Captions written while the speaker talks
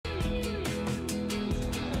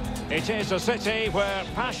It is a city where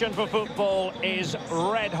passion for football is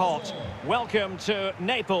red hot. Welcome to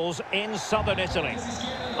Naples in southern Italy.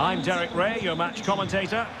 I'm Derek Ray, your match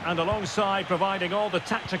commentator, and alongside providing all the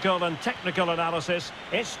tactical and technical analysis,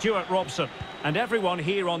 it's Stuart Robson. And everyone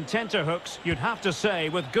here on tenterhooks, you'd have to say,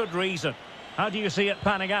 with good reason. How do you see it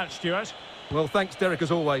panning out, Stuart? Well, thanks, Derek,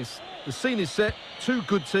 as always. The scene is set, two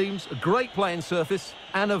good teams, a great playing surface,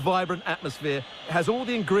 and a vibrant atmosphere. It has all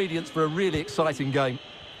the ingredients for a really exciting game.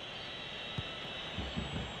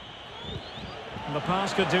 And the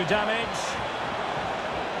pass could do damage.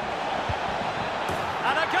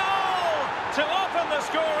 And a goal to open the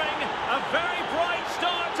scoring. A very bright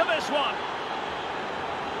start to this one.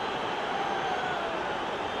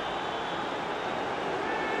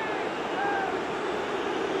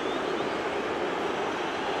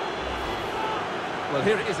 Well,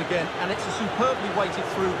 here it is again, and it's a superbly weighted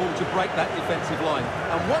through ball to break that defensive line.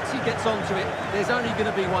 And once he gets onto it, there's only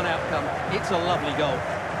going to be one outcome. It's a lovely goal.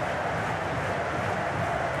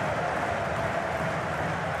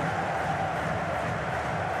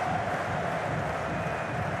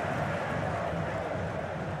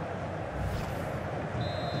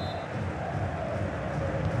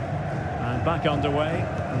 And back underway,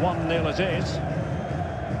 1-0 it is.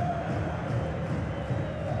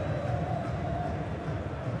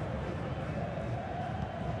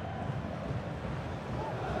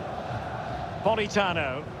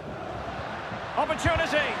 Politano.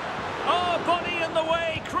 Opportunity. Oh, body in the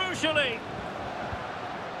way, crucially.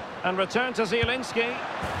 And return to Zielinski.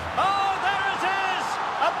 Oh, there it is!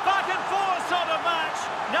 A back-and-forth sort of match.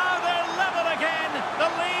 Now they're level again. The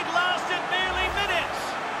lead lasted nearly minutes.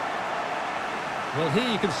 Well, here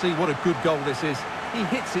you can see what a good goal this is. He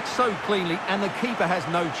hits it so cleanly, and the keeper has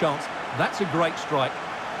no chance. That's a great strike.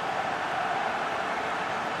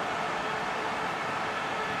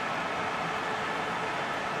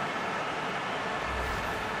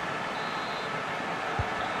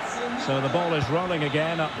 So the ball is rolling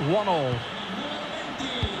again at 1-1.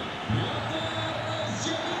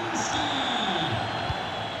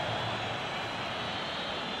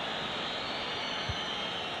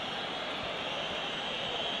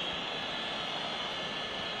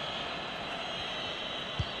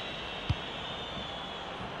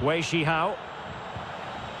 Wei Shihao.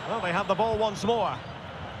 Well, they have the ball once more.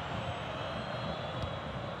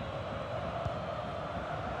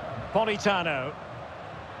 Politano.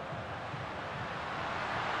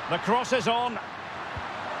 The cross is on.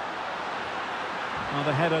 Well,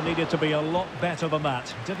 the header needed to be a lot better than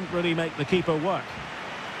that. Didn't really make the keeper work.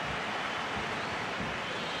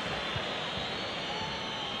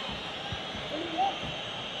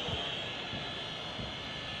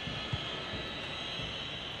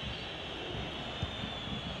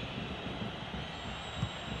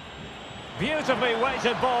 Beautifully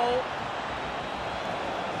weighted ball.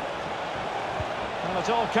 Well, it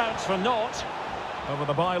all counts for naught. Over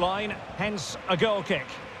the byline, hence a goal kick.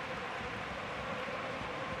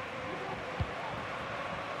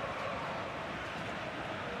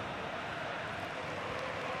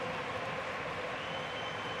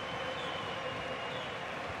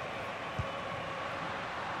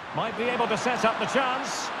 Might be able to set up the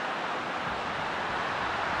chance.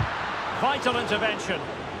 Vital intervention.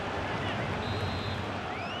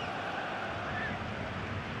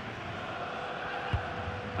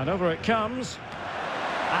 And over it comes.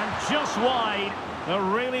 And just wide. There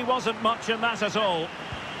really wasn't much in that at all.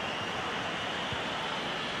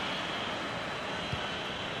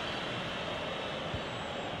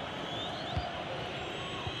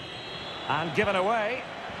 And given away.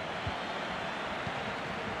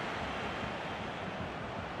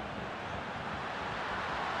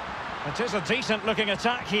 It is a decent looking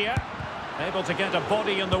attack here. Able to get a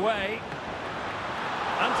body in the way.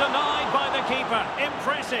 And denied by the keeper.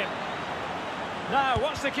 Impressive. Now,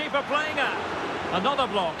 what's the keeper playing at? Another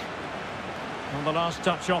block. On the last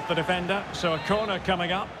touch off the defender, so a corner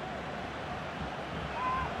coming up.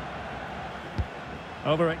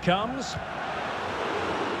 Over it comes.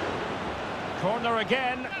 Corner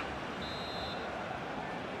again.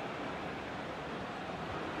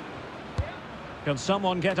 Can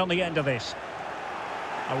someone get on the end of this?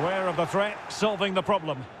 Aware of the threat, solving the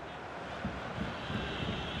problem.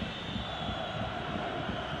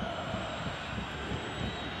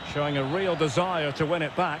 Showing a real desire to win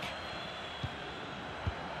it back.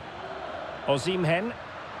 Osimhen.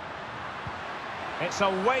 It's a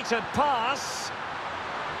weighted pass.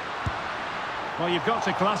 Well, you've got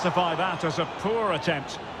to classify that as a poor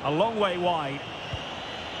attempt. A long way wide.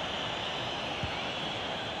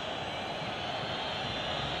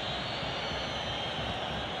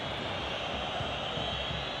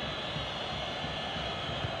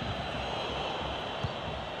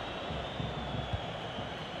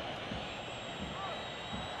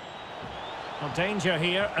 Danger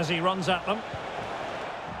here as he runs at them.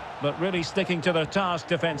 But really sticking to their task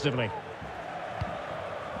defensively.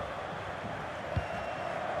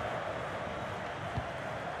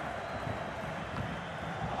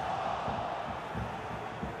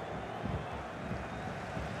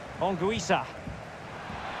 Guisa.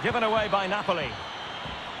 Given away by Napoli.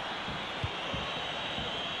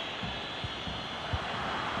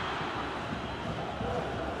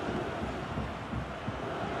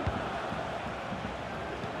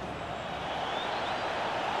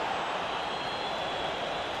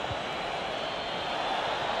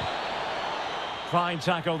 Fine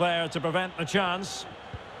tackle there to prevent the chance.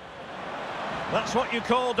 That's what you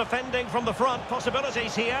call defending from the front.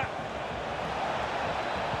 Possibilities here.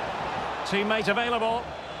 Teammate available.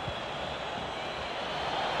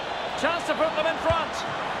 Chance to put them in front.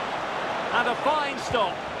 And a fine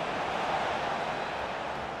stop.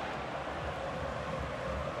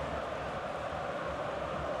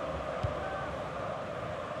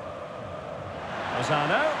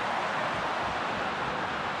 Lozano.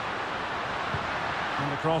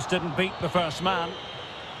 And the cross didn't beat the first man.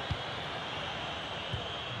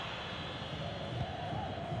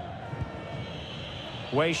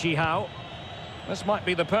 Wei Shihao. This might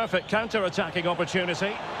be the perfect counter-attacking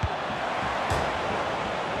opportunity.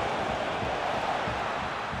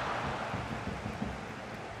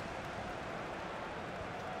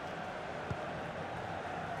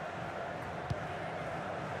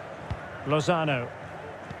 Lozano.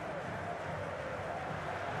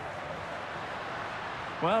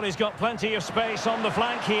 Well, he's got plenty of space on the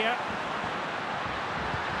flank here.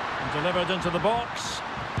 And delivered into the box.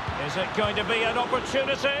 Is it going to be an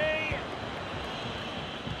opportunity?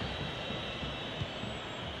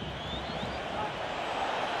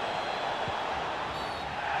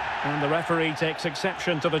 And the referee takes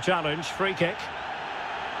exception to the challenge. Free kick.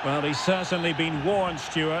 Well, he's certainly been warned,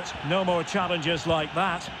 Stuart. No more challenges like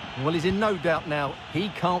that. Well, he's in no doubt now. He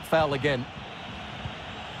can't foul again.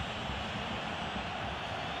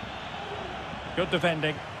 Good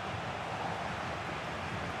defending.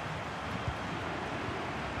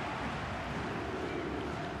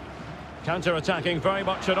 Counter-attacking, very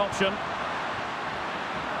much an option.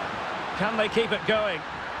 Can they keep it going?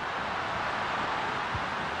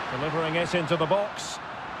 Delivering it into the box.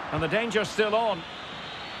 And the danger's still on.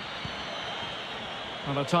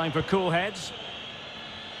 And a time for cool heads.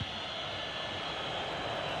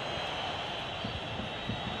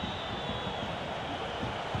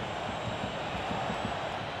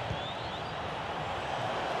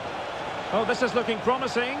 Oh, this is looking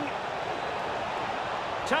promising.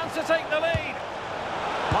 Chance to take the lead.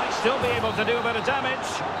 Might still be able to do a bit of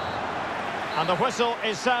damage. And the whistle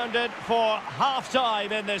is sounded for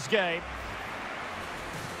half-time in this game.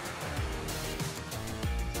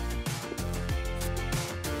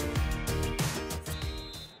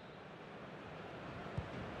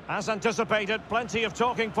 As anticipated, plenty of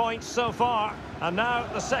talking points so far. And now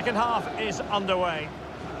the second half is underway.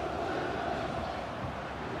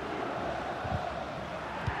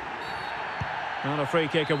 And a free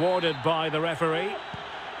kick awarded by the referee.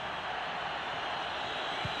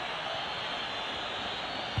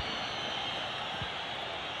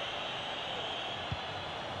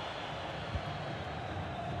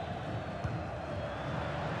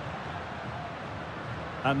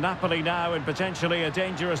 And Napoli now in potentially a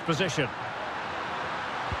dangerous position.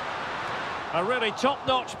 A really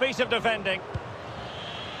top-notch piece of defending.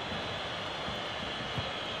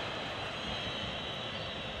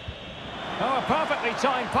 Oh, a perfectly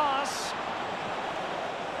timed pass.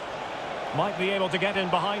 Might be able to get in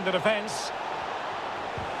behind the defence.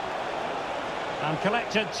 And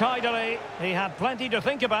collected tidily. He had plenty to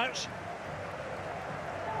think about.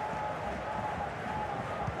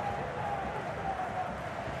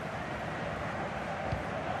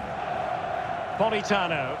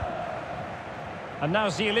 Politano. And now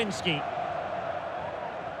Zielinski.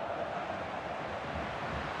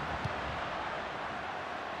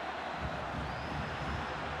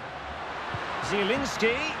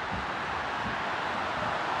 Zielinski.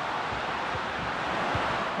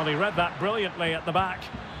 Well, he read that brilliantly at the back.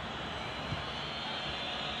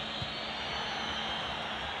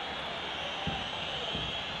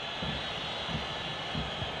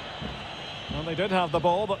 Well, they did have the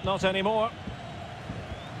ball, but not anymore.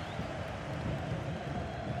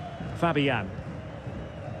 Fabian.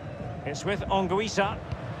 It's with Guisa.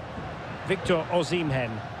 Victor Osimhen.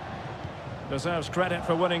 Deserves credit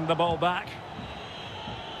for winning the ball back.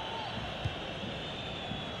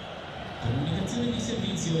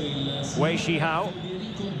 Wei Shihao.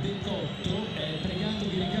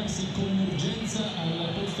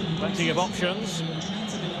 Plenty of options.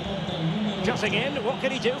 Jutting in, what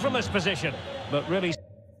can he do from this position? But really...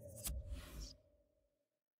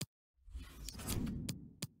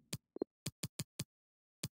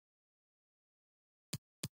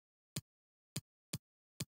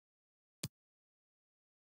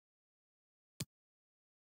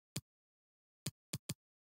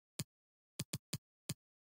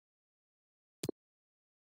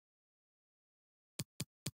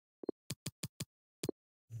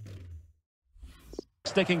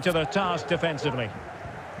 sticking to the task defensively.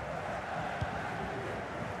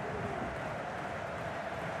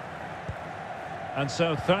 And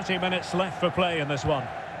so 30 minutes left for play in this one.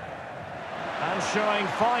 And showing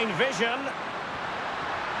fine vision.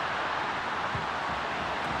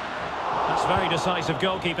 That's very decisive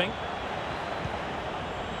goalkeeping.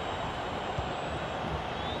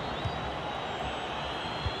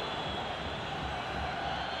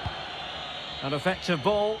 An effective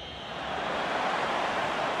ball.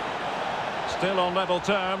 Still on level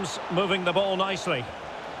terms, moving the ball nicely.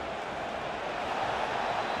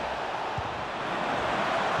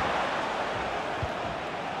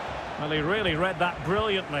 Well, he really read that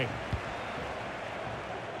brilliantly.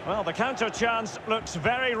 Well, the counter chance looks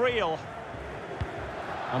very real.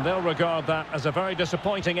 And they'll regard that as a very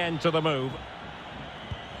disappointing end to the move.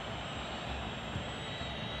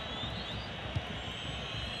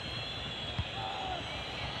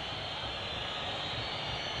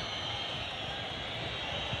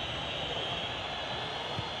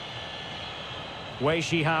 Wei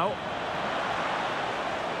Shihao.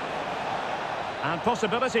 And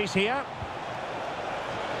possibilities here.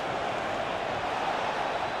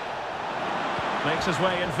 Makes his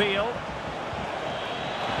way in field.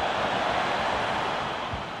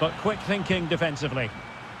 But quick thinking defensively.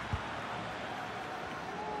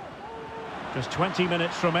 Just 20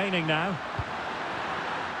 minutes remaining now.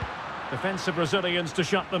 Defensive Brazilians to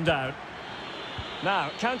shut them down.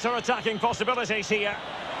 Now, counter-attacking possibilities here.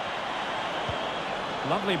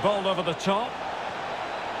 Lovely ball over the top.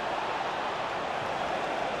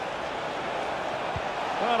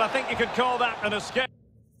 Well, I think you could call that an escape.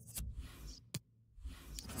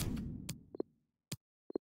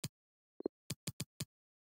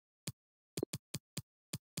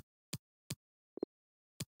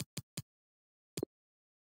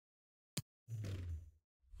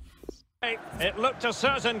 It looked a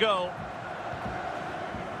certain goal.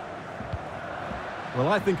 Well,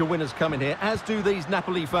 I think a winner's coming here, as do these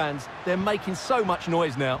Napoli fans. They're making so much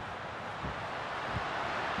noise now.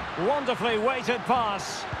 Wonderfully weighted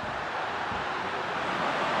pass.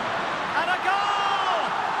 And a goal!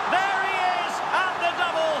 There he is at the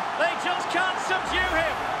double. They just can't subdue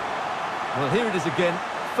him. Well, here it is again.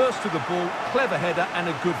 First to the ball, clever header and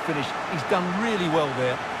a good finish. He's done really well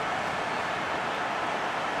there.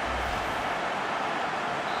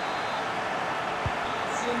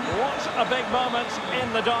 What a big moment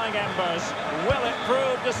in the dying embers. Will it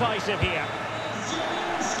prove decisive here?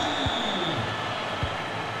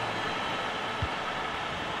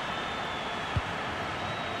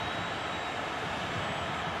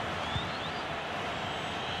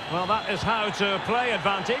 Well, that is how to play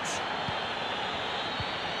advantage.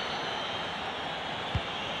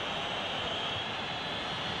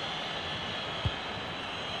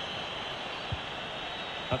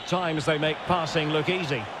 At times they make passing look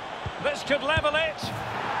easy. This could level it.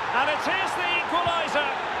 And it is the equaliser.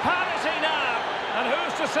 Parity now. And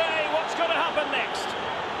who's to say what's going to happen next?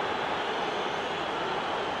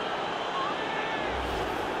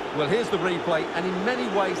 Well, here's the replay, and in many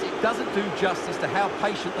ways it doesn't do justice to how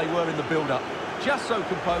patient they were in the build-up. Just so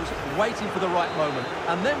composed, waiting for the right moment.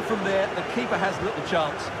 And then from there, the keeper has little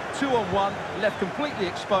chance. 2-on-1, left completely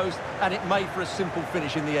exposed, and it made for a simple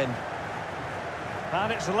finish in the end.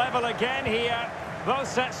 And it's level again here. Both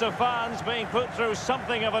sets of fans being put through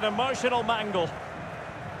something of an emotional mangle.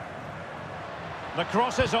 The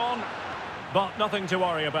cross is on, but nothing to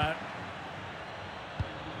worry about.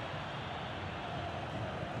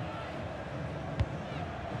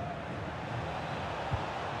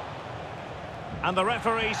 And the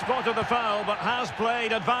referee spotted the foul, but has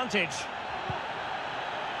played advantage.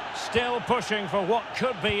 Still pushing for what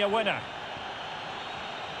could be a winner.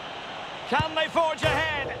 Can they forge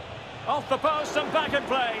ahead? Off the post and back in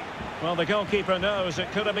play. Well, the goalkeeper knows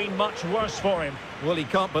it could have been much worse for him. Well, he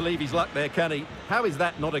can't believe his luck there, can he? How is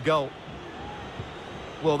that not a goal?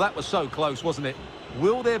 Well, that was so close, wasn't it?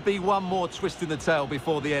 Will there be one more twist in the tail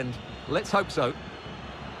before the end? Let's hope so.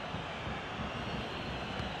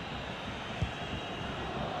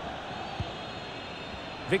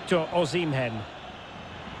 Victor Osimhen.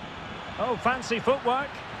 Oh, fancy footwork.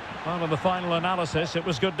 Well, in the final analysis, it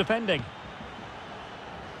was good defending.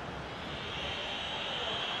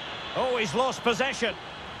 Oh, he's lost possession.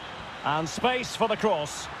 And space for the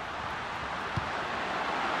cross.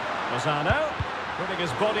 Lozano, putting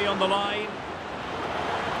his body on the line.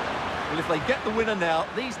 Well, if they get the winner now,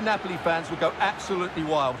 these Napoli fans will go absolutely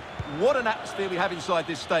wild. What an atmosphere we have inside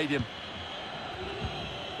this stadium.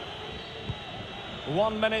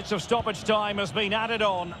 1 minute of stoppage time has been added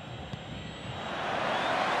on.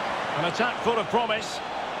 An attack full of promise.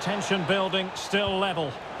 Tension building, still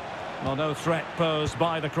level. Well, no threat posed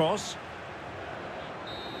by the cross.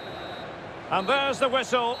 And there's the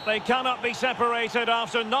whistle. They cannot be separated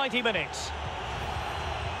after 90 minutes.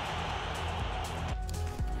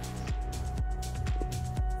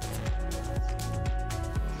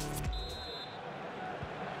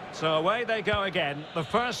 So away they go again, the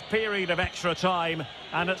first period of extra time,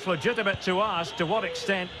 and it's legitimate to ask to what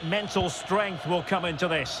extent mental strength will come into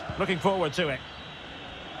this. Looking forward to it.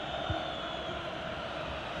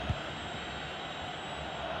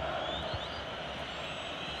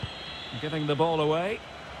 Giving the ball away.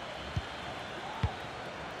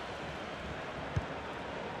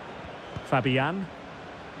 Fabian.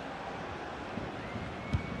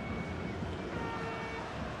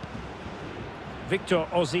 Victor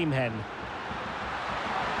Osimhen.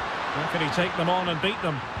 How can he take them on and beat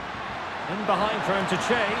them? In behind for him to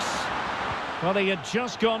chase. Well, he had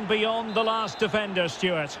just gone beyond the last defender,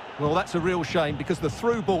 Stuart. Well, that's a real shame because the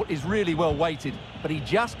through ball is really well weighted, but he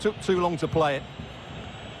just took too long to play it.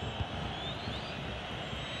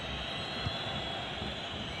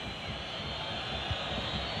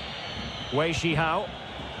 Wei Shihao.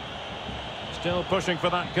 Still pushing for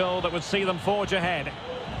that goal that would see them forge ahead.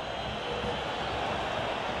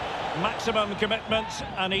 Maximum commitment,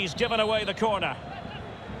 and he's given away the corner.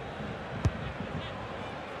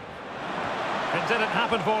 It didn't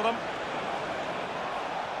happen for them.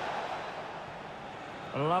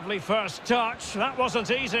 A lovely first touch. That wasn't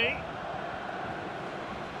easy.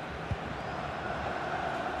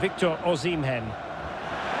 Victor Osimhen.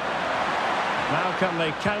 Now can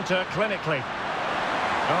they counter clinically?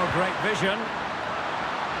 Oh, great vision.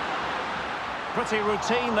 Pretty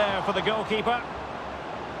routine there for the goalkeeper.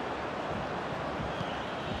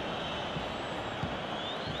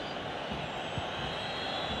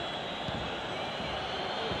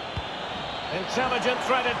 Intelligent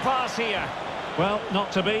threaded pass here. Well,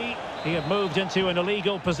 not to be. He had moved into an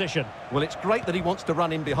illegal position. Well, it's great that he wants to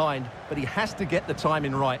run in behind, but he has to get the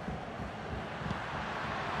timing right.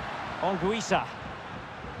 Anguissa.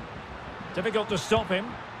 Difficult to stop him.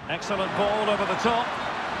 Excellent ball over the top.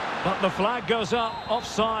 But the flag goes up,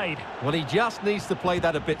 offside. Well, he just needs to play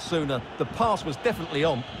that a bit sooner. The pass was definitely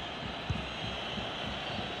on.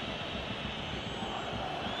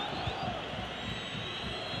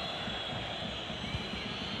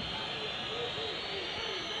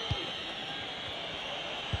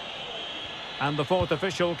 And the fourth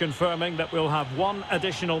official confirming that we'll have 1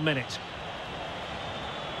 additional minute.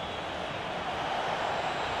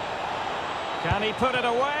 Can he put it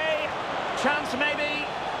away? Chance maybe?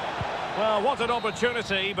 Well, what an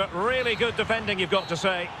opportunity, but really good defending, you've got to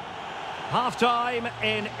say. Half-time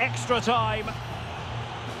in extra time.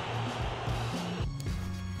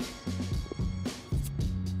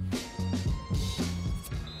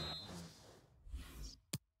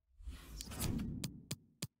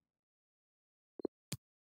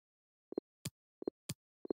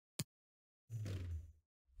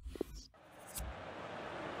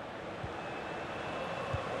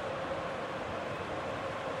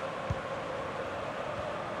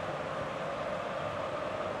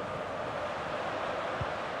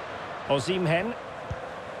 Osimhen.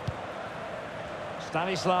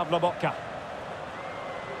 Stanislav Lobotka.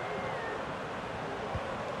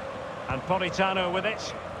 And Politano with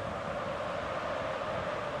it.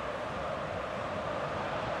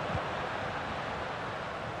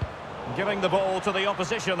 Giving the ball to the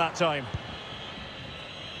opposition that time.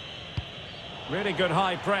 Really good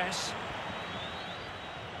high press.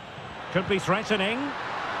 Could be threatening.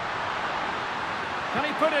 Can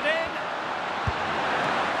he put it in?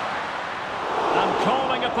 And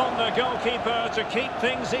calling upon the goalkeeper to keep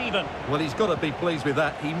things even. Well, he's got to be pleased with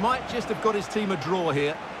that. He might just have got his team a draw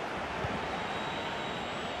here.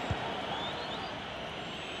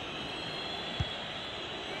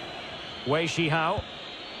 Wei Shihao.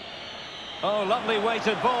 Oh, lovely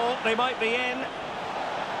weighted ball. They might be in.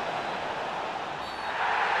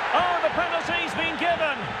 Oh, the penalty's been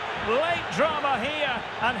given. Late drama here.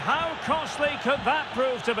 And how costly could that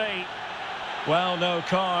prove to be? Well, no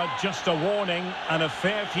card, just a warning and a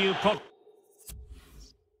fair few...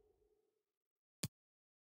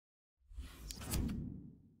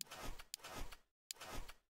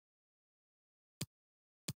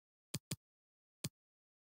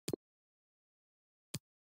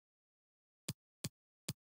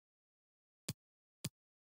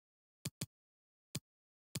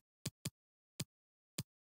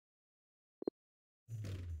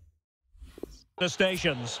 the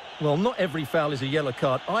stations. Well, not every foul is a yellow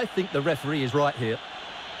card. I think the referee is right here.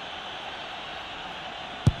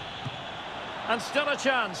 And still a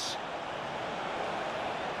chance.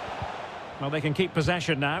 Well, they can keep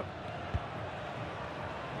possession now.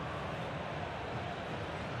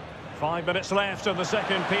 5 minutes left in the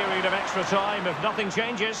second period of extra time. If nothing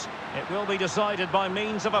changes, it will be decided by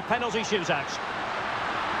means of a penalty shootout.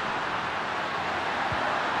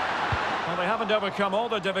 Well, they haven't overcome all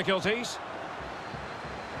the difficulties.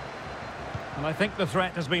 And I think the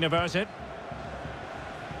threat has been averted.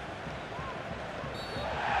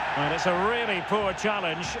 And it's a really poor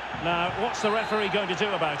challenge. Now, what's the referee going to do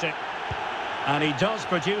about it? And he does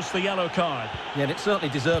produce the yellow card. Yeah, and it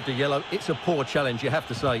certainly deserved a yellow. It's a poor challenge, you have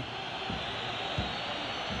to say.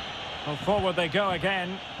 Well, forward they go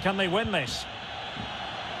again. Can they win this?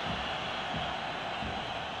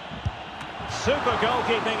 Super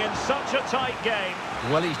goalkeeping in such a tight game.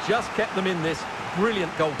 Well, he's just kept them in this.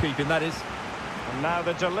 Brilliant goalkeeping, that is. And now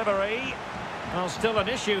the delivery. Well, still an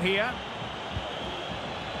issue here.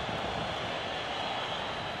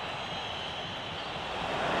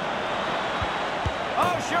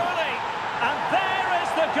 Oh, surely! And there is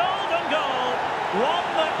the golden goal. One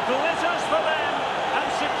that glitters for them and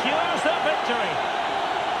secures their victory.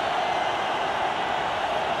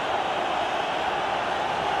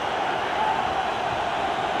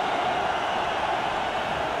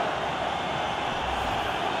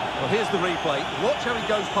 Well, here's the replay. Watch how he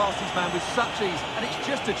goes past his man with such ease, and it's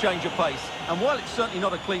just a change of pace. And while it's certainly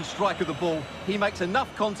not a clean strike of the ball, he makes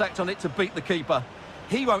enough contact on it to beat the keeper.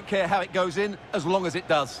 He won't care how it goes in, as long as it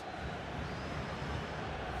does.